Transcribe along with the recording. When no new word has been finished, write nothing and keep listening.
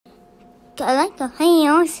like the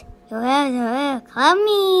videos, you have to call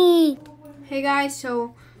me. Hey guys,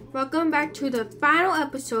 so welcome back to the final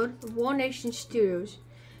episode of Wall Nation Studios.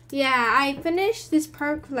 Yeah, I finished this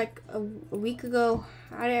park like a week ago.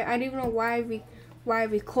 I didn't even know why I didn't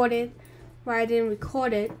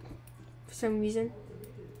record it for some reason.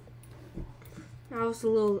 I was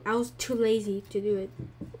too lazy to do it.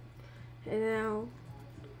 And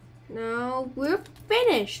now we're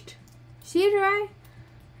finished. See it, right?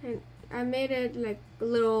 And I made it like a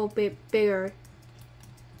little bit bigger.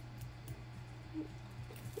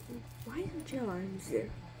 Why isn't jail arms there?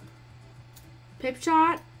 Pip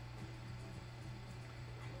shot.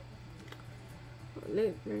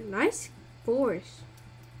 Nice forest.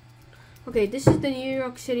 Okay, this is the New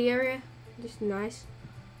York City area. This is nice.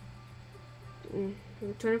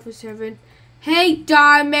 24/7. Hey,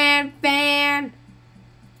 Darman fan.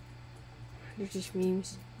 They're just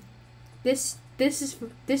memes. This is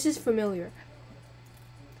familiar.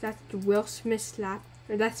 That's the Will Smith slap.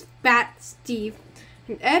 Or that's Fat Steve.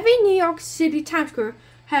 And every New York City Times Square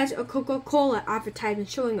has a Coca-Cola advertisement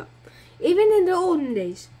showing up. Even in the olden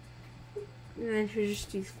days. And then there's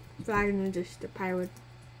just these flags and just the pirate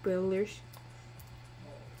builders.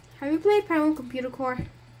 Have you played Primal Computer Core?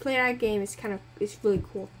 Play that game. It's really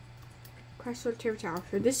cool. Chrysler Terror Tower.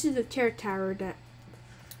 So this is the Terror Tower that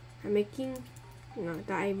I'm making. That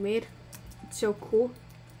I made. It's so cool.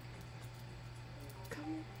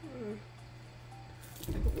 Come on.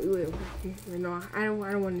 Wait. No, I don't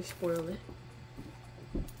want to spoil it.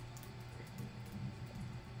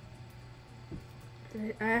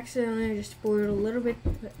 I accidentally just spoiled a little bit,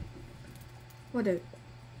 but what is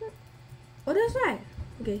that?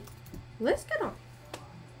 Okay, let's get on.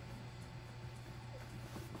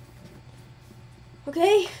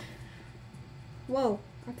 Okay. Whoa,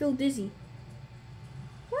 I feel dizzy.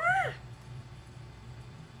 Ah!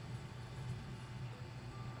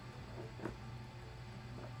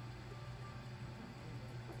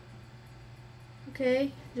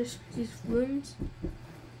 Okay, just these rooms.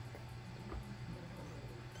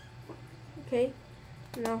 Okay,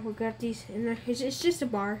 now we got these in there. It's just a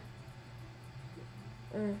bar.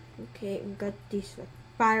 Okay, we got these like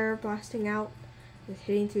fire blasting out. It's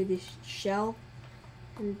hitting through this shell,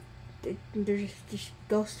 and there's this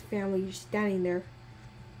ghost family just standing there,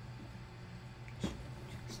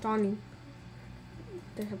 stunning.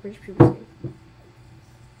 That's how British people say.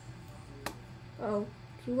 Oh,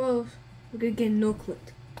 he goes. We're gonna get no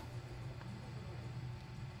clipped.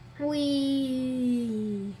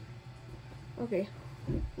 Whee! Okay,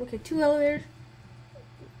 2 elevators.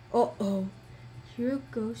 Uh-oh, here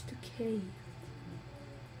goes the cave.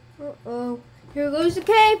 Uh-oh, here goes the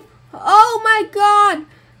cave. Oh my God,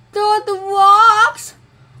 the rocks.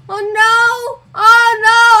 Oh no,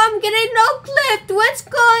 I'm getting no clipped. What's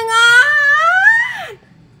going on?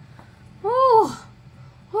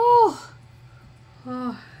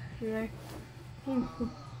 Yeah.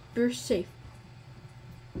 We're safe.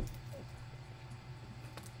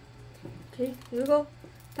 Okay, here we go.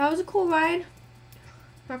 That was a cool ride.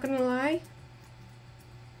 Not gonna lie.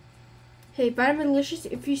 Hey, Vitamalicious,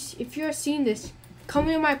 if you're seeing this, come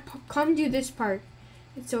do this part.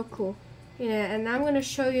 It's so cool. Yeah, and I'm gonna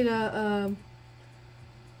show you the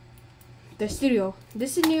studio.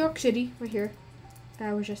 This is New York City right here. That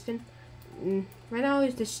I was just in. Right now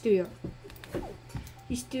is the studio.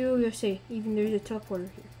 The studio, you'll see. Even there's a teleporter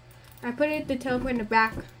here. I put the teleporter in the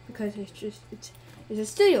back because it's a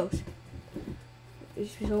studios.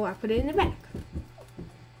 So I put it in the back.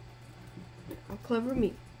 How clever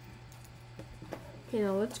me. Okay,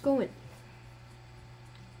 now let's go in.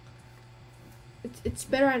 It's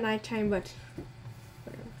better at nighttime, but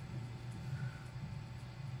whatever.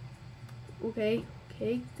 Okay,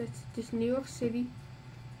 that's just New York City.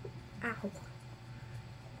 Ow.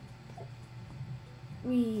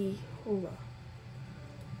 Hold on.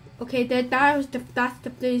 Okay, that's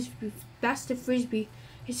the frisbee.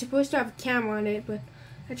 It's supposed to have a camera on it, but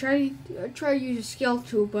I tried to use a scale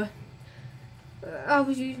tool, but I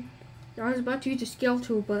was about to use a scale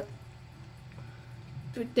tool, but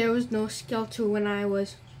there was no scale tool when I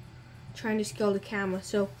was trying to scale the camera,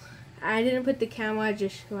 so I didn't put the camera. I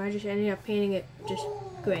just ended up painting it just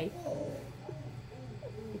gray.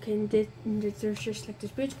 Okay, and there's just like this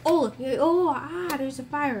bridge. Oh, there's a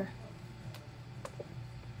fire.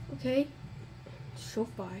 Okay. So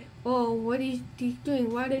fire. Oh, what is he doing?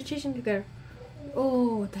 Why are they chasing together?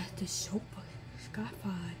 Oh, that is so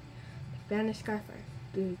Skyfire. The band is Skyfire.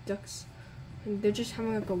 The ducks. And they're just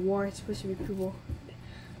having like a war. It's supposed to be people.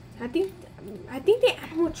 I think the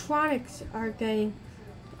animatronics are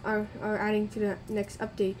adding to the next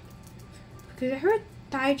update. Because I heard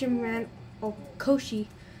Diagram Okoshi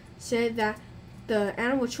said that the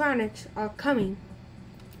animatronics are coming.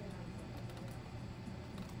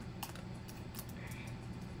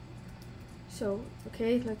 So,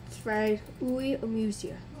 okay, let's ride Ui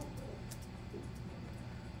Amusia.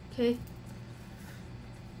 Okay.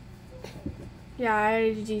 Yeah, I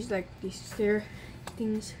added these stair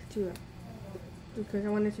things to because I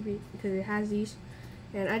wanted to be because it has these,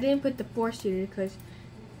 and I didn't put the 4-seated because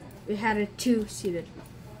it had a 2-seated,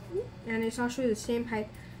 and it's also the same height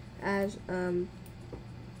as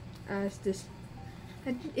this.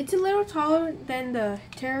 It's a little taller than the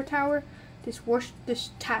Terror Tower, this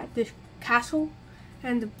castle,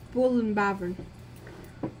 and the Bull and Bavern.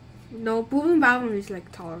 No, Bull and Bavern is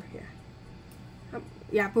like taller. Yeah,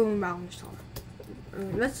 yeah, Bull and Bavern is taller.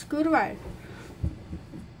 Let's go to ride.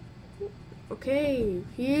 Okay,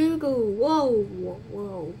 here we go. Whoa, whoa,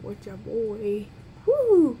 whoa, what's up, boy?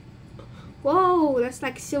 Woo! Whoa, that's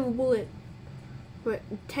like Silver Bullet, but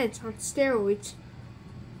intense on steroids.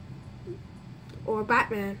 Or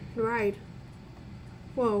Batman ride.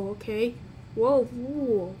 Whoa, okay. Whoa,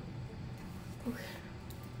 whoa. Okay.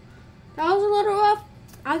 That was a little rough.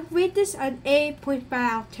 I'll rate this an 8.5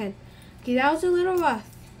 out of 10. Okay, that was a little rough.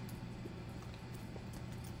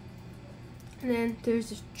 And then there's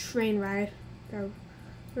this train ride that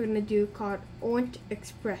we're gonna do called Orient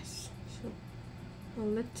Express. So,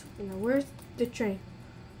 well, where's the train?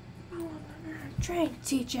 Oh, train,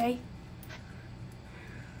 CJ.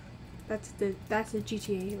 That's the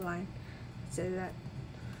GTA line. It says that,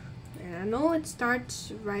 and I know it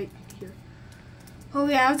starts right here. Oh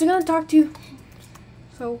yeah, I was gonna talk to you.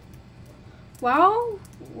 So, while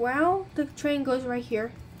the train goes right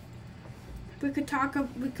here, we could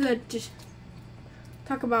just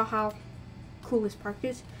talk about how cool this park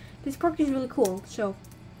is. This park is really cool. So,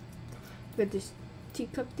 we got this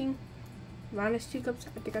teacup thing, minus teacups.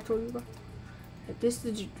 I think I told you about. This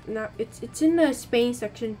is not. It's in the Spain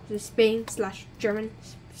section, the Spain/German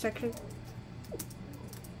section.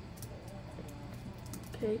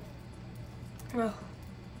 Okay. Oh,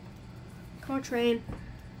 come on, train.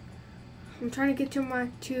 I'm trying to get to my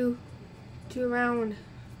to around.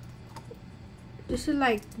 This is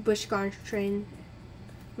like Busch Gardens train,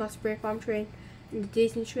 not Spirit Farm train, and the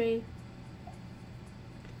Disney train.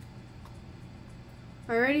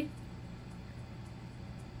 Are you ready?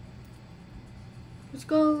 Let's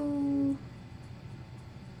go.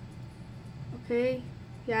 Okay.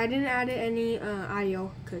 Yeah, I didn't add any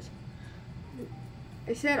audio because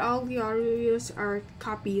it said all the audios are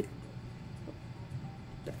copied.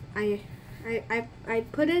 I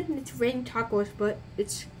put it in It's Raining Tacos, but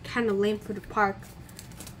it's kind of lame for the park.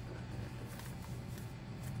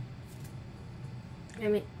 I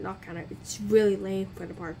mean, not kind of. It's really lame for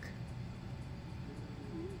the park.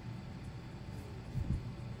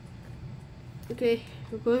 Okay,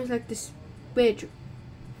 it goes like this bridge.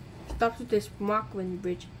 Stops with this Moroccan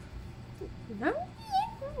bridge.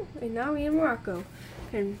 And now we're in Morocco.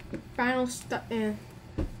 And final stop. And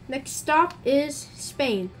next stop is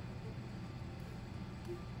Spain.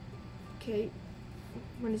 Okay,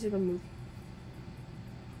 when is it gonna move?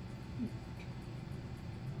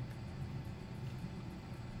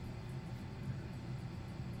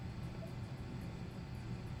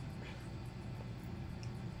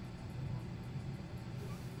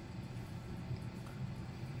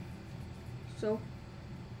 So,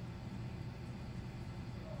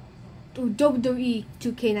 WWE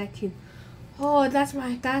 2K19. Oh,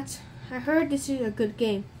 I heard this is a good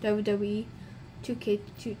game. WWE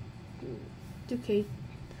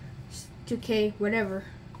 2K, whatever.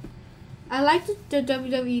 I like the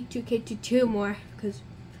WWE 2K22 more because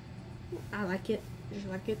I like it. I just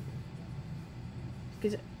like it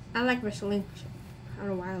because I like wrestling. I don't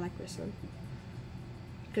know why I like wrestling.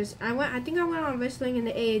 Because I think I went on wrestling in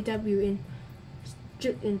the AAW in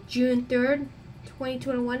June 3rd,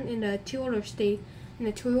 2021 in the Toyota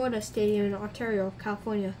Stadium in Ontario,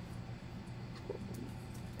 California.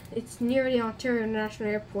 It's near the Ontario International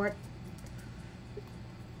Airport.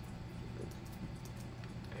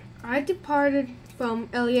 I departed from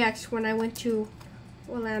LAX when I went to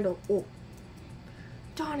Orlando. Oh,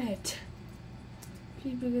 darn it!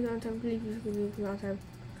 Please be good on time. Please be good on time.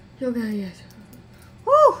 Okay, yes.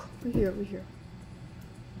 Woo! We're here.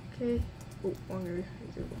 Okay. Oh, wrong area.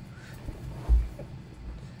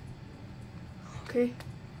 Okay.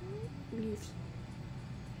 Leaves.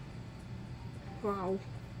 Wow.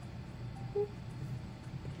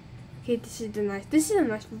 Okay, this is a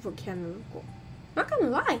nice volcano. Not gonna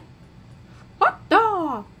lie. What the?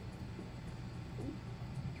 Oh.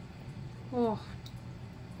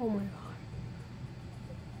 Oh my god.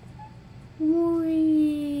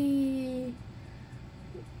 Whee.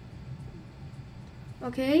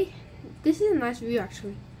 Okay, this is a nice view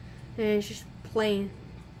actually, and it's just plain.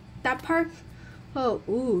 That park. Oh,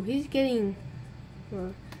 ooh, he's getting.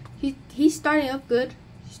 He's starting up good.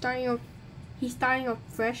 He's starting up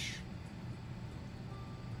fresh.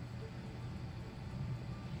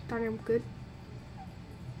 Starting up good.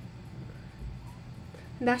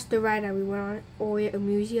 That's the ride that we went on. Oya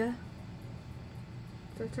Amusia.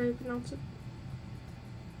 That's how you pronounce it.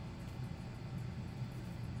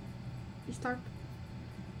 You start.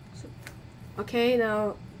 So, okay,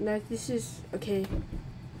 now this is okay.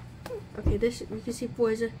 Okay, this we can see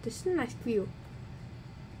boys. This is a nice view.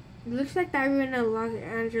 It looks like that we're in a Los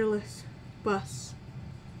Angeles bus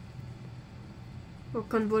or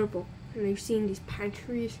convertible, and you've seen these pine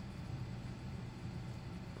trees.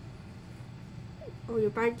 Oh,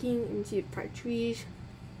 you're biking and you see the pine trees,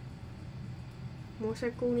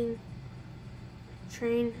 motorcycling,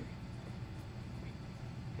 train,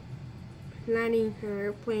 landing an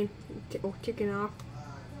airplane, or taking off.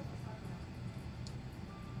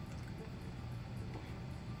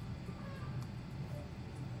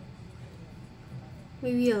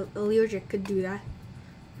 Maybe a Learjet could do that.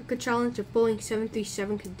 I could challenge a Boeing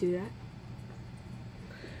 737 could do that.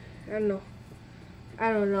 I don't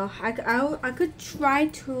know. I could try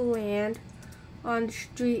to land on the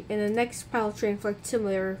street in the next pilot train for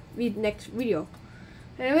similar next video.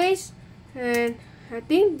 Anyways, and I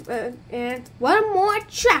think and one more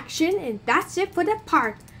attraction, and that's it for the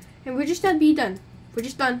park. And we're just gonna be done. We're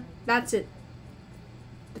just done. That's it.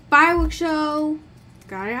 The fireworks show.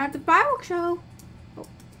 Gotta have the fireworks show.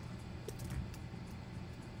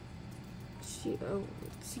 Oh.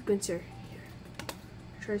 Sequencer here.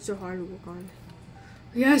 I tried so hard to work on it.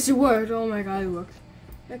 Yes, it worked. Oh my god, it worked.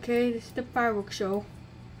 Okay, this is the fireworks show.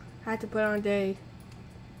 I had to put on day.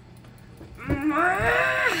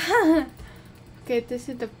 Okay, this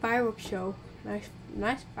is the fireworks show. Nice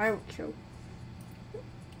fireworks show.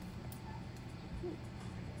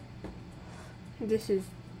 This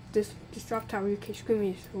drop tower. You can scream,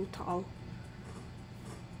 is so tall.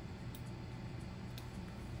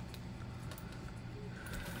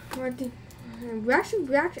 We're gonna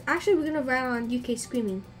ride on UK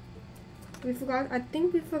Screaming. I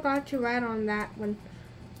think we forgot to ride on that when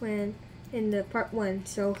in the part 1.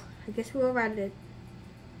 So I guess we'll ride it.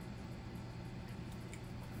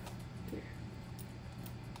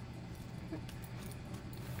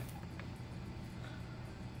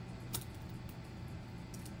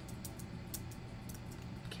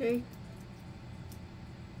 Okay.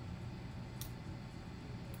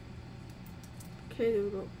 Okay, there we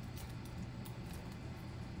go.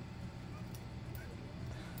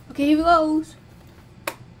 Okay, here we goes.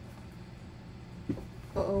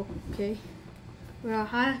 Uh-oh, okay. We're as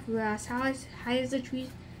high as the trees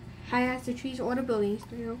or the buildings,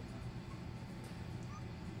 you know.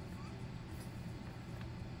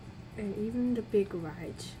 And even the big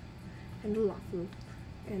rides and the locker room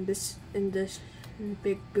and this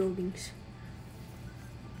big buildings.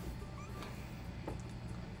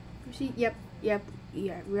 You see, yep, yeah,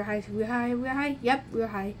 we're high, yep, we're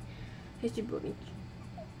high. Here's the buildings.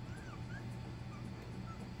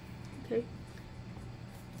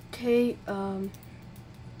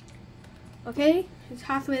 Okay, it's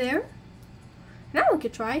halfway there. Now we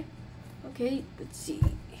can try. Okay, let's see.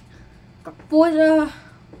 Border.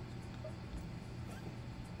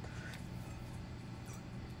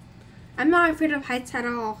 I'm not afraid of heights at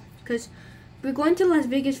all because we're going to Las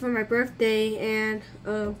Vegas for my birthday, and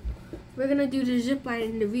we're gonna do the zip line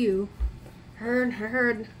in the view. I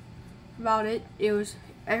heard about it.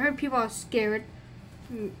 I heard people are scared.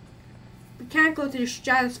 We can't go to the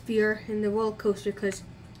stratosphere in the roller coaster because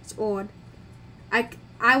it's odd. I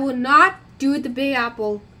will not do the Big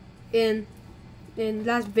Apple in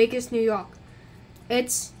Las Vegas, New York.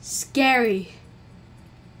 It's scary.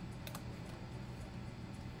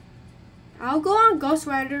 I'll go on Ghost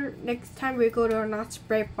Rider next time we go to a Knott's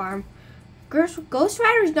Berry Farm. Ghost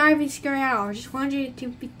Rider is not even scary at all. It's just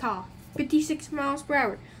 118 feet tall, 56 miles per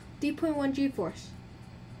hour, 3.1 G-force.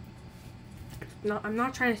 No, I'm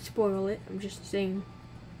not trying to spoil it. I'm just saying.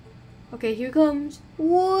 Okay, here comes. Whee!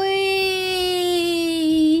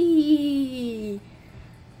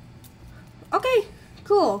 Okay,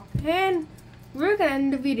 cool. And we're gonna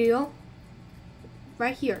end the video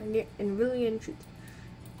right here in really in truth.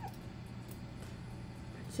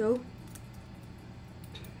 So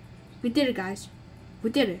we did it, guys. We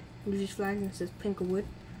did it. There's this flag and it says Pinklewood. I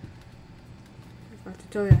was about to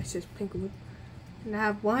tell you it says Pinklewood. And I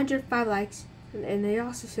have 105 likes. And it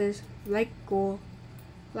also says like goal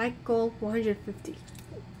 150.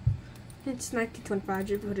 It's 1925.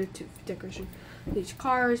 Just put it to decoration. These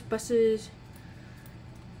cars, buses,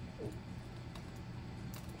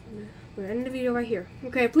 We're ending the video right here.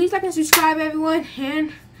 Okay, please like and subscribe, everyone,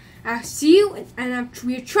 and I'll see you. And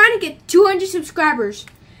we're trying to get 200 subscribers,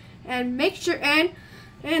 and make sure and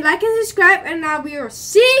like and subscribe, and we will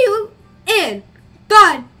see you in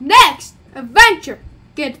the next adventure.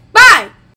 Goodbye.